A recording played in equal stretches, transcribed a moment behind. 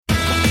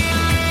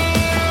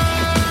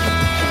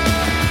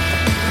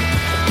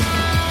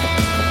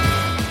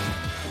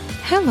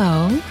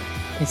Hello,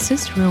 this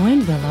is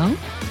Ruin Willow.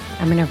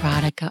 I'm an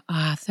erotica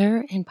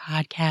author and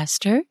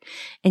podcaster,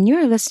 and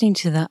you're listening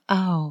to the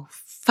Oh,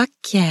 Fuck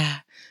Yeah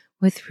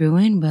with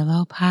Ruin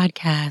Willow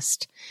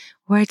podcast,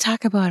 where I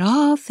talk about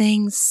all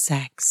things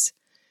sex,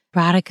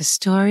 erotica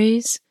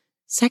stories,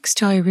 sex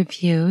toy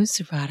reviews,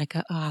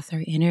 erotica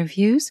author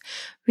interviews,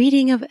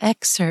 reading of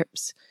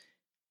excerpts,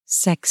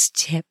 sex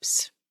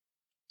tips,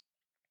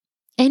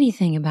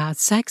 anything about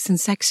sex and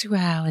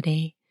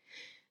sexuality.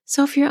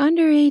 So if you're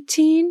under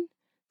 18,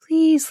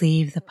 please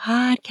leave the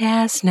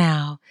podcast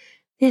now.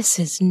 This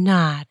is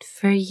not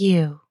for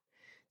you.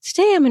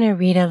 Today I'm going to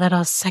read a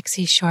little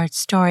sexy short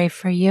story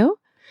for you,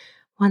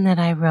 one that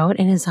I wrote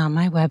and is on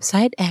my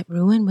website at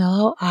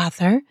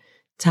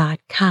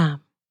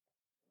ruinwillowauthor.com.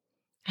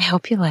 I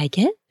hope you like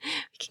it.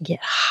 We can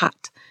get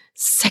hot,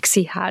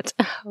 sexy hot.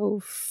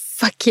 Oh,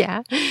 fuck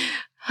yeah.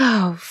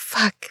 Oh,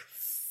 fuck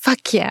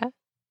yeah.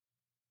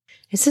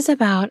 This is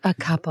about a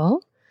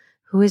couple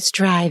who is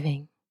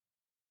driving.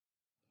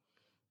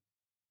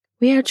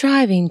 We are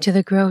driving to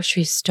the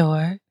grocery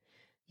store.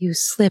 You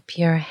slip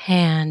your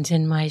hand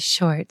in my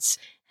shorts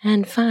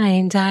and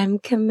find I'm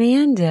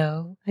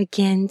commando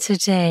again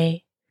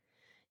today.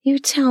 You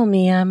tell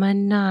me I'm a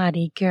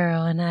naughty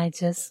girl and I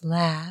just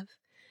laugh.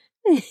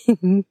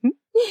 You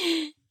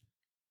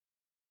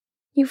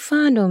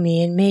fondle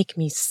me and make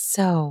me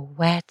so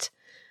wet.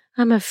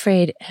 I'm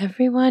afraid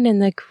everyone in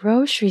the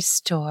grocery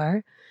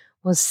store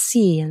will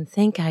see and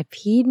think I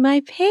peed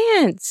my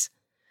pants.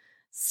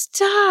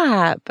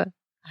 Stop,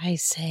 I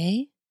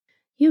say.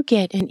 You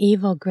get an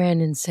evil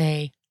grin and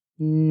say,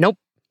 nope,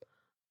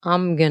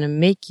 I'm gonna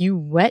make you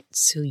wet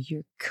so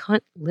your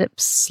cunt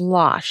lips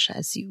slosh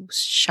as you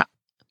shop.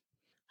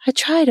 I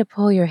try to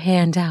pull your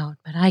hand out,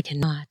 but I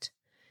cannot.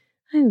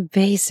 I'm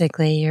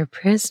basically your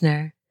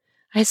prisoner.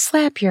 I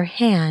slap your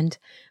hand,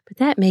 but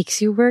that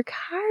makes you work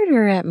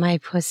harder at my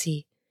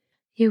pussy.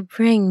 You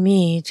bring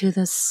me to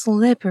the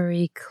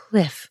slippery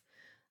cliff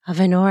of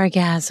an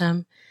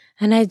orgasm,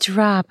 and I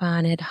drop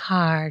on it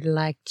hard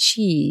like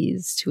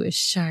cheese to a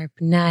sharp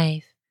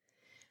knife.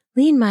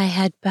 Lean my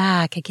head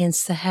back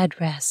against the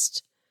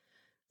headrest.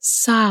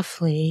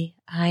 Softly,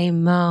 I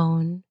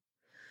moan.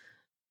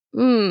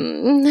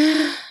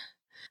 That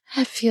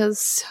feels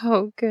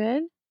so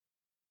good.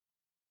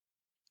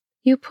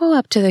 You pull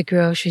up to the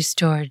grocery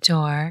store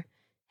door,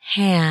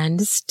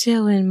 hand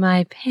still in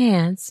my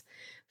pants,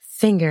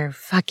 finger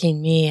fucking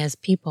me as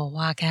people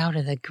walk out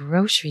of the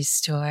grocery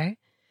store.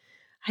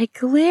 I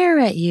glare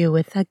at you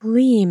with a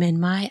gleam in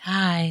my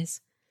eyes.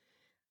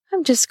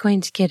 I'm just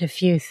going to get a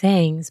few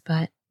things,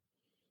 but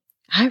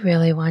I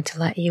really want to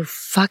let you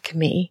fuck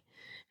me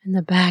in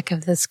the back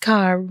of this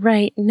car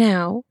right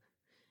now,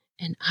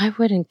 and I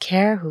wouldn't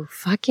care who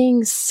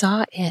fucking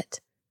saw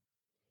it.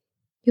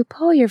 You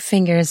pull your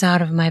fingers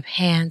out of my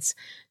pants,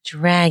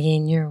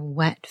 dragging your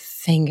wet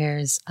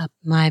fingers up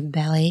my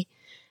belly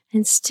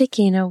and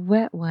sticking a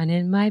wet one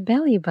in my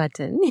belly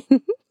button.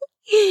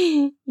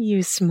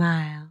 You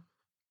smile.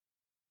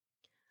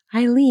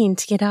 I lean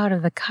to get out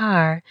of the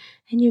car,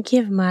 and you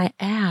give my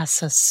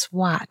ass a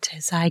swat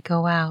as I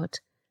go out.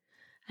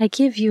 I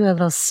give you a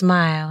little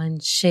smile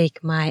and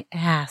shake my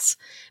ass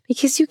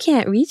because you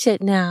can't reach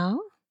it now,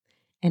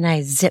 and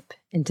I zip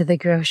into the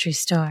grocery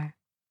store.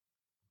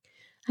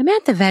 I'm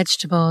at the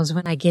vegetables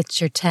when I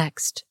get your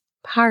text.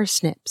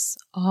 Parsnips,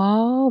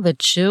 all the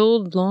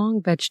chilled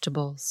long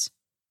vegetables.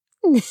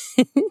 The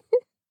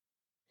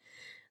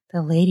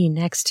lady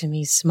next to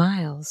me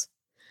smiles.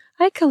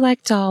 I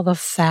collect all the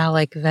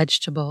phallic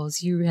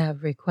vegetables you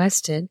have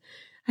requested.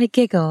 I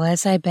giggle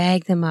as I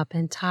bag them up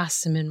and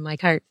toss them in my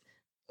cart.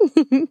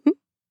 I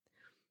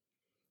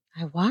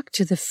walk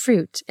to the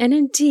fruit, and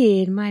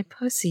indeed my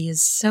pussy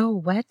is so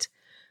wet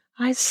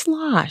I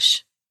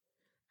slosh.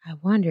 I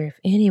wonder if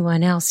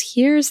anyone else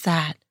hears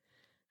that.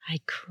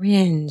 I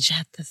cringe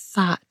at the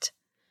thought.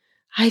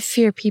 I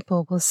fear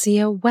people will see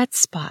a wet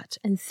spot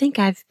and think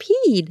I've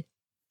peed.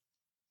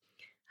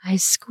 I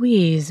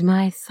squeeze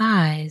my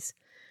thighs,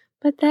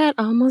 but that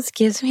almost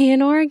gives me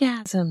an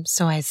orgasm,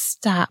 so I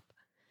stop.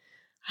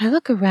 I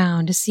look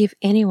around to see if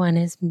anyone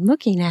is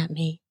looking at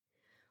me.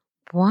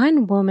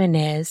 One woman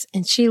is,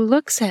 and she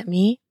looks at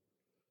me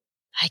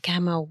like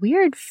I'm a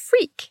weird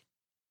freak.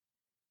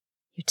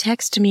 You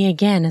text me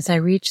again as I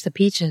reach the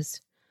peaches.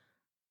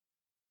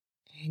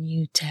 And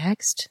you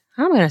text,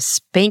 I'm going to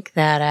spank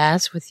that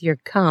ass with your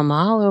cum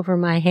all over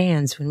my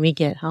hands when we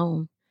get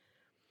home.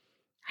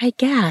 I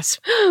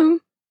gasp,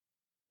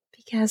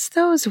 because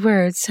those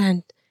words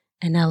sent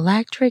an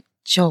electric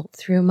jolt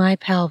through my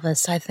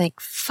pelvis. I think,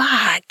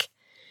 fuck.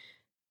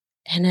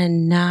 And a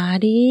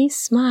naughty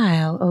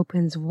smile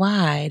opens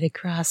wide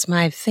across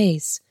my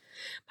face.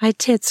 My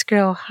tits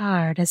grow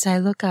hard as I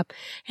look up,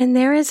 and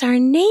there is our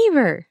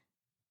neighbor.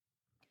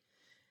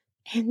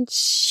 And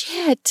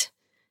shit,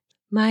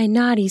 my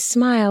naughty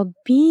smile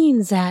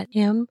beams at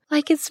him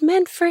like it's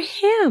meant for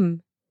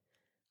him.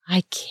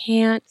 I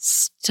can't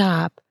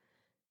stop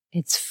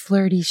its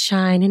flirty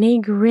shine, and he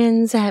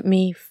grins at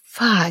me.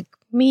 Fuck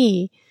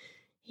me.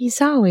 He's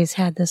always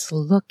had this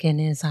look in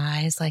his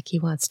eyes like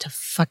he wants to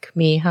fuck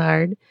me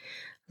hard,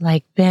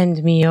 like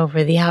bend me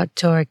over the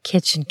outdoor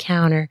kitchen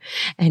counter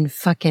and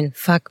fucking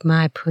fuck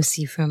my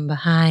pussy from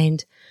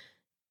behind.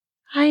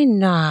 I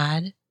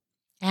nod,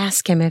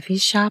 ask him if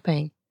he's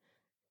shopping.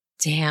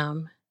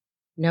 Damn,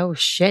 no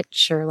shit,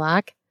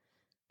 Sherlock.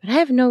 But I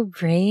have no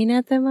brain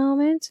at the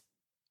moment.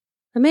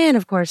 The man,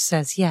 of course,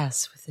 says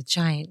yes with a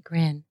giant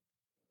grin.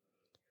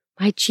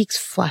 My cheeks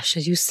flush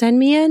as you send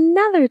me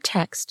another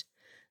text.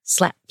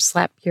 Slap,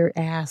 slap your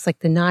ass like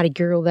the naughty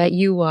girl that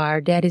you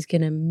are. Daddy's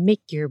gonna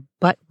make your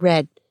butt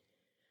red.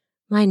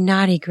 My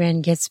naughty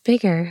grin gets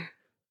bigger.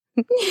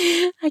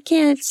 I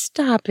can't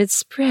stop it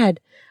spread.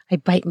 I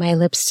bite my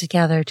lips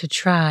together to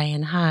try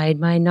and hide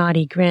my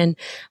naughty grin.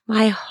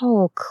 My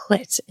whole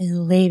clit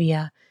and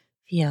labia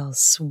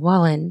feels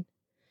swollen.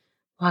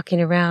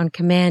 Walking around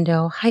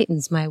commando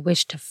heightens my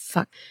wish to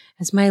fuck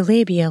as my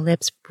labia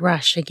lips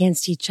brush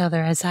against each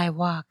other as I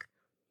walk.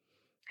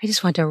 I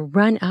just want to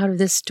run out of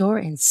this store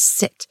and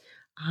sit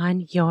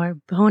on your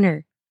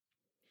boner.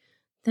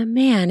 The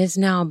man is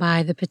now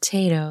by the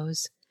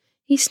potatoes.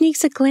 He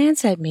sneaks a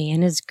glance at me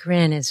and his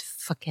grin is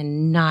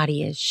fucking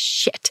naughty as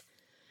shit.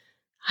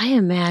 I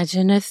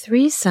imagine a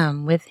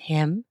threesome with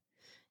him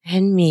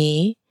and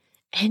me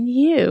and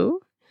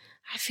you.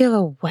 I feel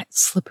a wet,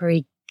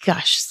 slippery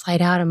gush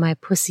slide out of my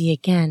pussy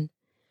again.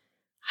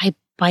 I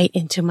bite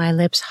into my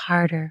lips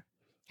harder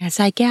as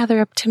I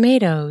gather up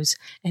tomatoes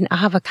and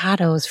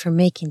avocados for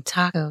making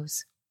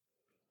tacos.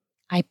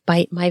 I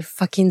bite my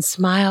fucking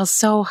smile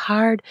so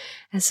hard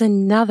as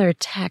another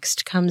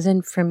text comes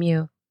in from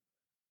you.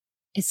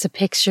 It's a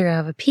picture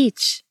of a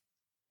peach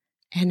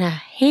and a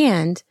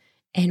hand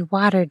and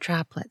water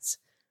droplets.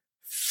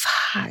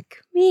 Fuck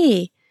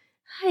me.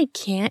 I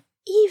can't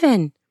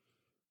even.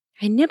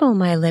 I nibble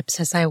my lips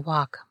as I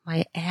walk.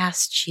 My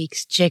ass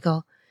cheeks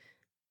jiggle.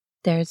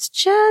 There's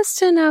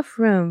just enough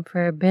room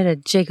for a bit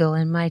of jiggle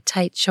in my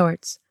tight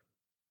shorts.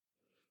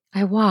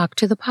 I walk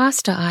to the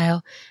pasta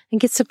aisle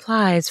and get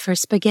supplies for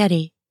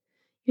spaghetti.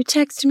 You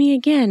text me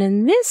again,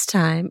 and this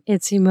time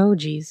it's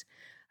emojis.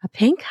 A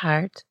pink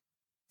heart,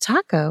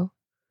 taco,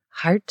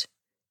 heart,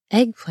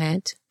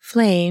 eggplant,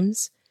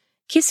 flames,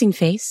 kissing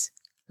face,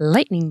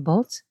 lightning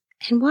bolt,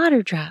 and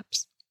water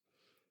drops.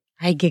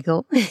 I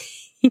giggle.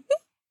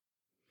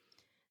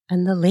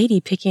 And the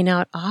lady picking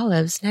out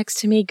olives next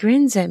to me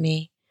grins at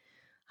me.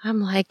 I'm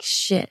like,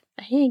 shit,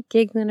 I ain't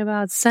giggling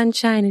about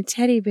sunshine and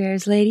teddy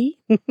bears, lady.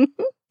 But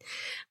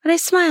I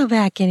smile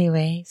back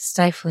anyway,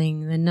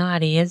 stifling the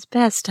naughty as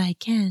best I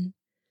can.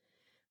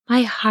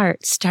 My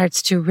heart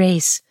starts to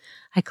race.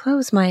 I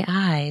close my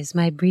eyes,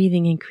 my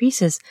breathing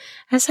increases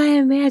as I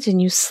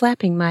imagine you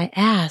slapping my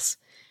ass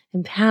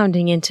and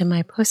pounding into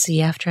my pussy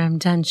after I'm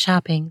done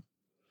shopping.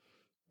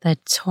 The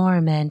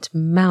torment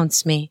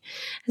mounts me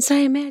as I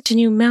imagine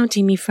you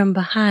mounting me from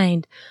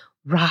behind,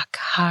 rock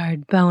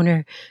hard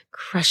boner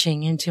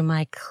crushing into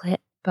my clit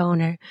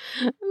boner.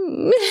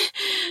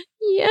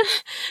 Yeah,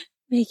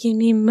 making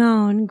me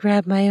moan,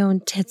 grab my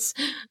own tits.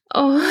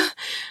 Oh,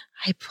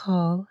 I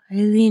pull, I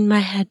lean my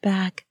head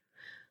back,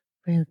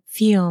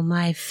 feel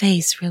my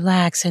face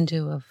relax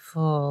into a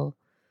full-on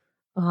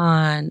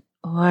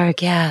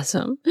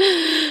orgasm.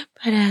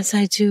 But as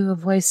I do, a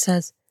voice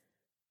says,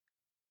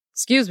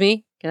 "Excuse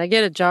me, can I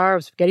get a jar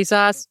of spaghetti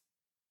sauce?"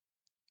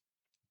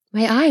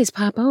 My eyes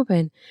pop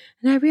open,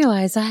 and I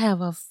realize I have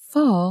a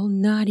full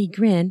naughty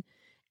grin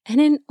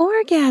and an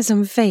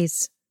orgasm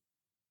face.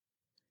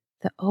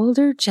 The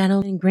older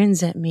gentleman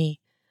grins at me.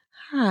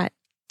 Hot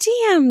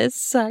damn, this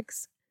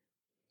sucks.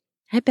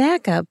 I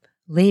back up,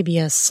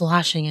 labia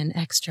sloshing in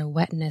extra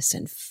wetness,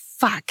 and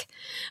fuck,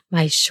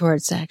 my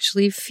shorts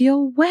actually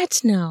feel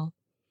wet now.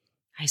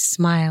 I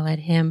smile at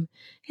him.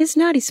 His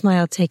naughty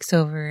smile takes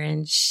over,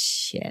 and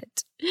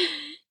shit,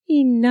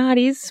 he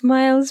naughty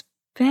smiles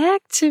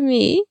back to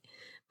me.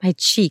 My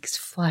cheeks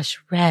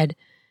flush red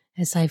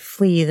as I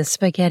flee the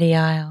spaghetti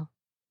aisle.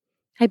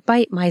 I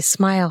bite my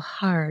smile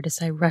hard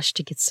as I rush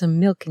to get some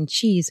milk and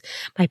cheese.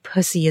 My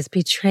pussy is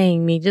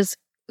betraying me, just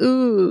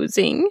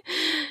oozing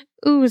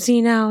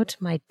out.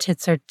 My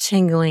tits are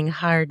tingling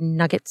hard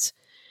nuggets.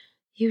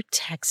 You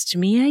text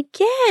me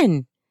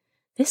again.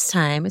 This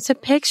time it's a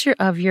picture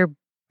of your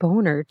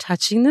boner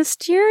touching the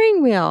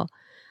steering wheel.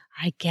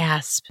 I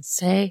gasp and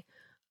say,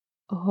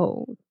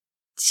 "Oh,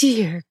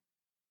 dear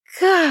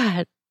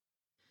God."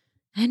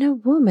 And a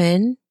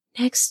woman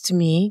next to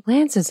me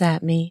glances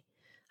at me.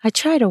 I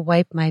try to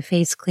wipe my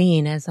face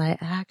clean as I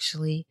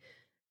actually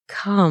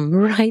come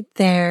right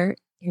there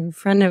in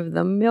front of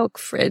the milk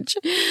fridge.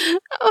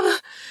 Oh.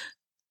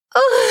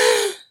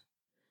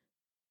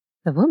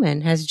 The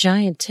woman has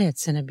giant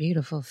tits and a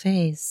beautiful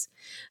face.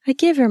 I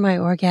give her my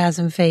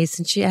orgasm face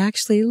and she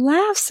actually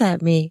laughs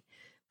at me,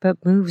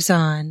 but moves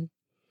on.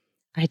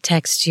 I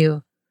text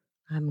you,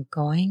 "I'm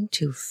going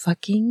to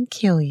fucking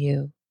kill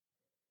you."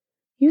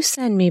 You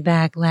send me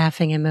back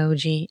laughing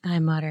emoji. I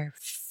mutter,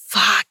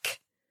 "Fuck,"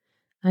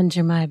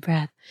 under my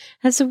breath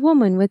as a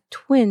woman with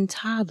twin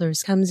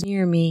toddlers comes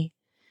near me.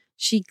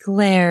 She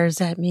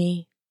glares at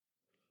me.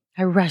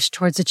 I rush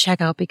towards the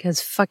checkout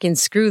because fucking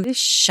screw this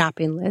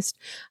shopping list.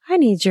 I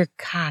need your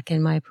cock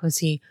in my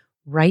pussy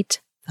right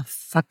the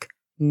fuck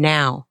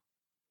now.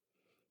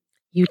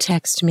 You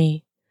text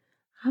me,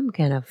 I'm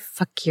gonna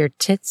fuck your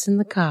tits in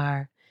the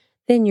car,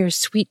 then your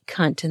sweet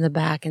cunt in the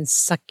back and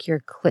suck your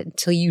clit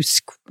till you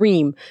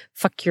scream,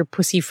 fuck your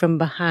pussy from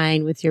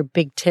behind with your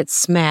big tits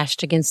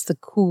smashed against the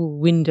cool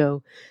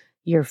window,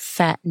 your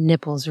fat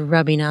nipples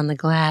rubbing on the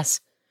glass.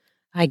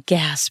 I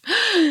gasp.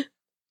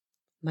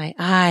 My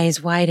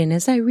eyes widen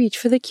as I reach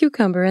for the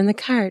cucumber in the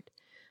cart.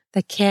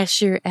 The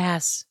cashier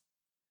asks,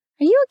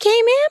 Are you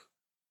okay, ma'am?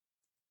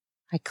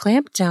 I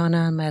clamp down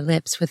on my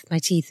lips with my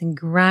teeth and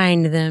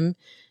grind them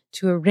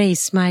to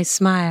erase my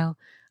smile.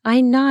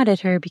 I nod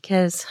at her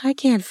because I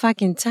can't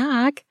fucking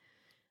talk.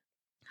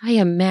 I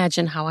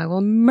imagine how I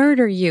will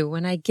murder you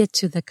when I get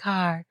to the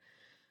car.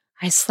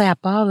 I slap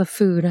all the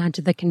food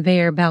onto the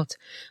conveyor belt.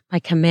 My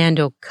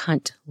commando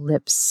cunt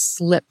lips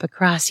slip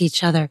across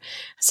each other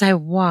as I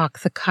walk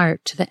the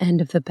cart to the end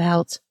of the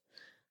belt.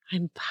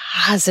 I'm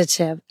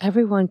positive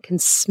everyone can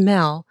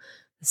smell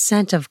the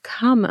scent of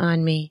cum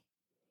on me.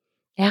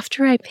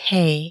 After I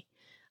pay,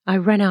 I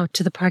run out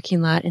to the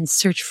parking lot and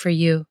search for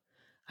you.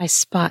 I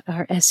spot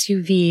our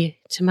SUV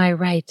to my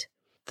right.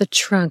 The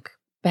trunk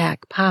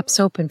back pops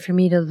open for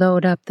me to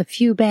load up the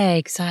few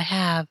bags I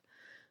have.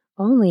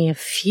 Only a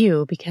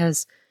few,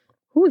 because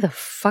who the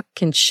fuck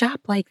can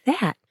shop like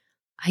that?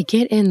 I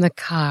get in the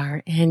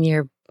car and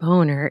your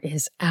boner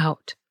is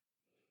out.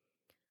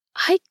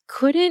 I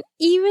couldn't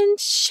even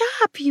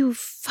shop, you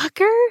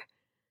fucker.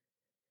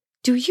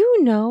 Do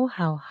you know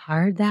how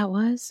hard that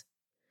was?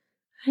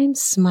 I'm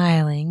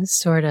smiling,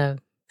 sort of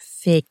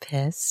fake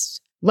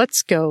pissed.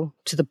 Let's go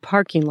to the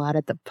parking lot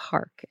at the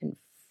park and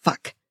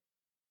fuck.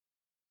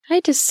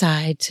 I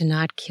decide to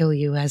not kill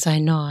you as I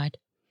nod.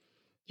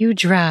 You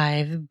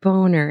drive,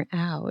 boner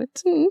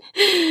out.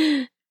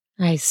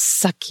 I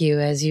suck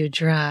you as you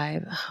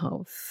drive.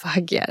 Oh,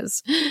 fuck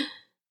yes.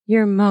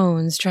 Your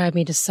moans drive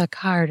me to suck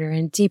harder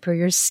and deeper.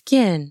 Your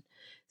skin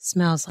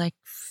smells like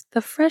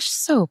the fresh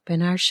soap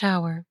in our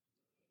shower.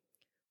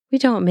 We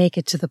don't make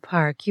it to the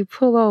park. You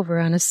pull over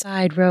on a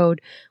side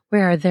road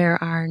where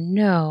there are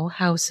no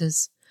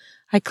houses.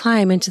 I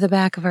climb into the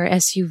back of our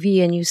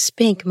SUV and you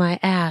spank my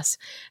ass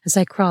as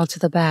I crawl to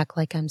the back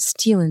like I'm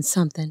stealing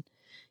something.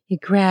 You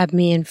grab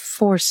me and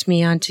force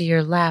me onto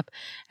your lap.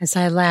 As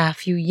I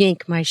laugh, you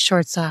yank my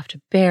shorts off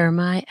to bare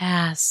my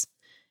ass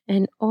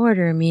and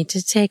order me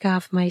to take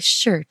off my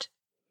shirt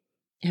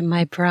and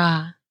my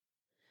bra.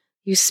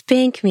 You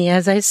spank me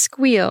as I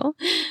squeal.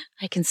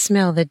 I can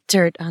smell the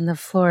dirt on the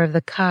floor of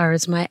the car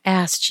as my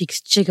ass cheeks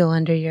jiggle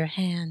under your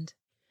hand.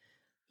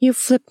 You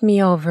flip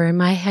me over and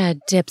my head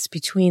dips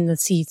between the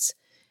seats,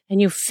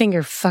 and you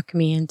finger fuck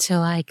me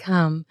until I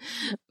come.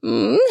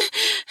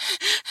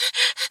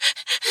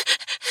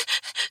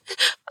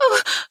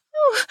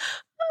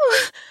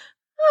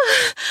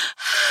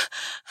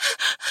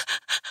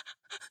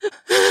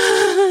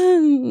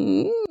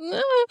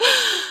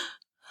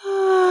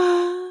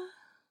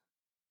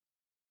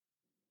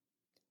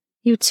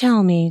 You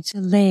tell me to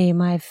lay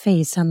my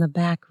face on the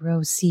back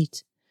row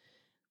seat,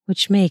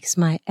 which makes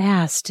my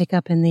ass stick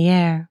up in the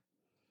air.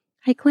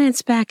 I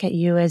glance back at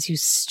you as you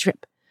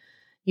strip.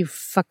 You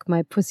fuck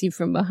my pussy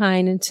from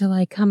behind until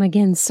I come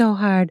again so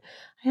hard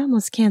I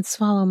almost can't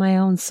swallow my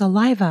own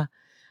saliva.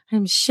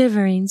 I'm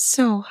shivering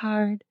so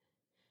hard.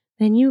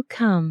 Then you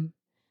come,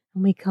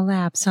 and we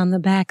collapse on the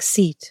back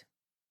seat,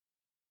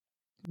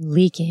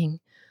 leaking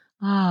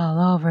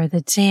all over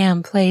the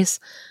damn place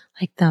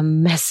like the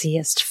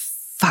messiest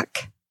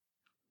fuck.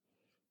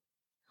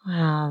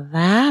 Well,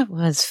 that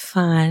was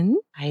fun,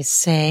 I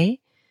say,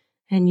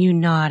 and you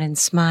nod and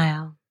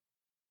smile.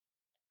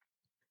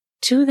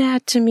 Do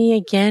that to me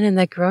again in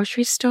the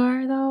grocery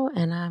store, though,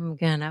 and I'm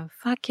gonna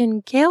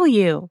fucking kill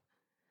you.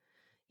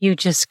 You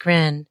just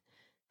grin,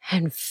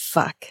 and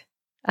fuck,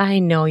 I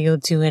know you'll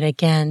do it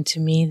again to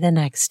me the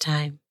next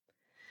time.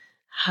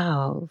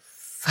 Oh,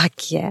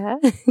 fuck yeah.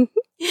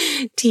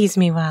 Tease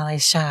me while I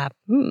shop.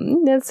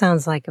 That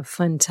sounds like a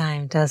fun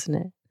time, doesn't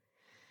it?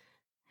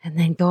 And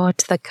then go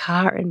to the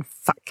car and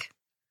fuck.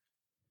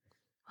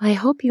 Well, I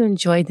hope you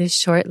enjoyed this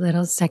short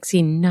little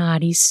sexy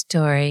naughty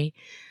story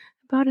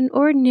about an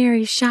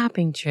ordinary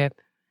shopping trip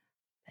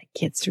that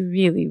gets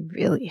really,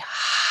 really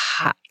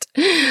hot.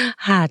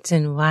 Hot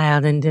and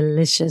wild and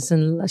delicious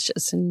and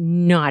luscious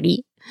and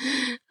naughty.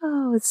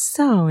 Oh, it's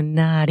so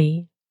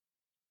naughty.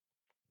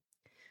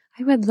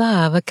 I would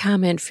love a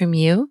comment from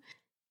you.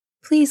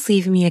 Please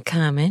leave me a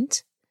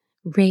comment.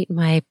 Rate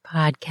my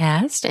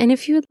podcast. And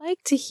if you would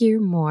like to hear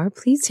more,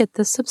 please hit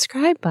the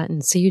subscribe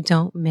button so you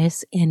don't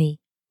miss any.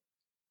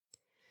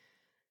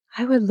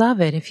 I would love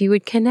it if you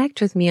would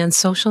connect with me on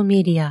social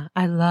media.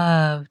 I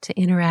love to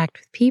interact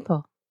with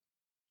people.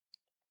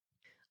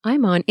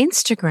 I'm on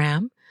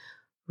Instagram,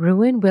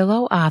 Ruin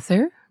Willow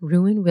Author,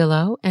 Ruin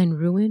Willow, and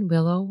Ruin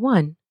Willow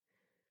 1.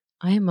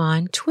 I am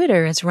on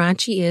Twitter as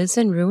Raunchy Is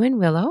and Ruin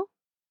Willow,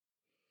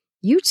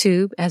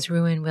 YouTube as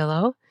Ruin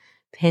Willow,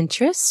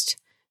 Pinterest,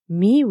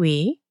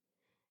 MeWe,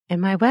 And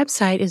my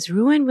website is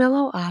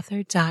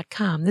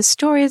ruinwillowauthor.com. This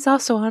story is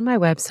also on my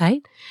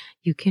website.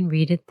 You can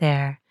read it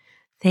there.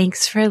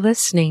 Thanks for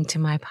listening to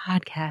my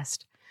podcast.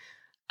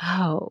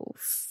 Oh,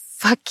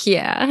 fuck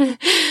yeah.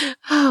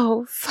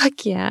 Oh,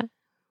 fuck yeah.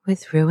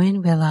 With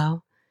Ruin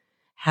Willow.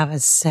 Have a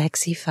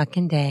sexy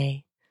fucking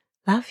day.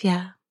 Love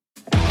ya.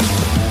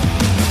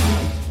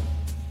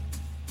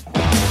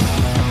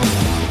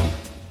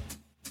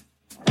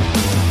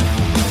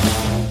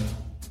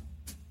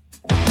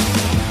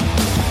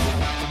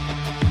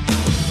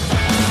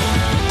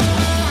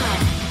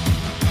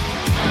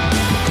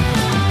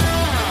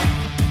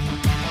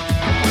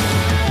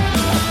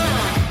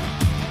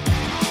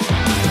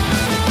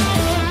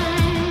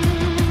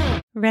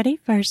 Ready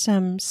for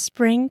some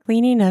spring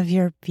cleaning of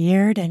your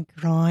beard and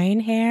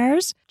groin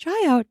hairs?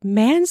 Try out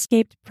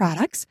Manscaped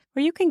products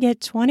where you can get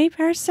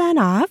 20%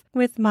 off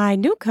with my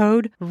new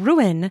code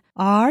RUAN,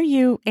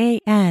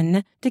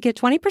 RUAN, to get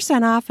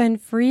 20% off and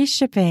free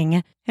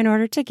shipping. In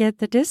order to get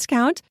the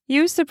discount,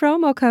 use the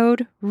promo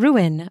code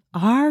RUAN,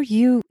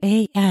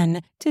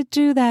 RUAN, to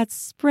do that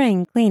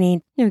spring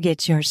cleaning you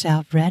get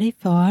yourself ready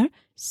for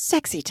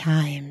sexy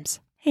times.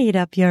 Heat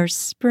up your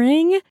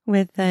spring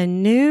with a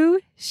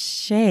new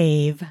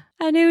shave,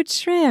 a new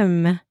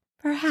trim.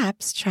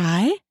 Perhaps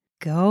try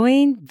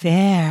going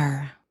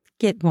bare.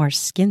 Get more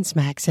skin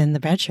smacks in the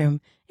bedroom,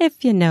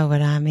 if you know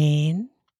what I mean.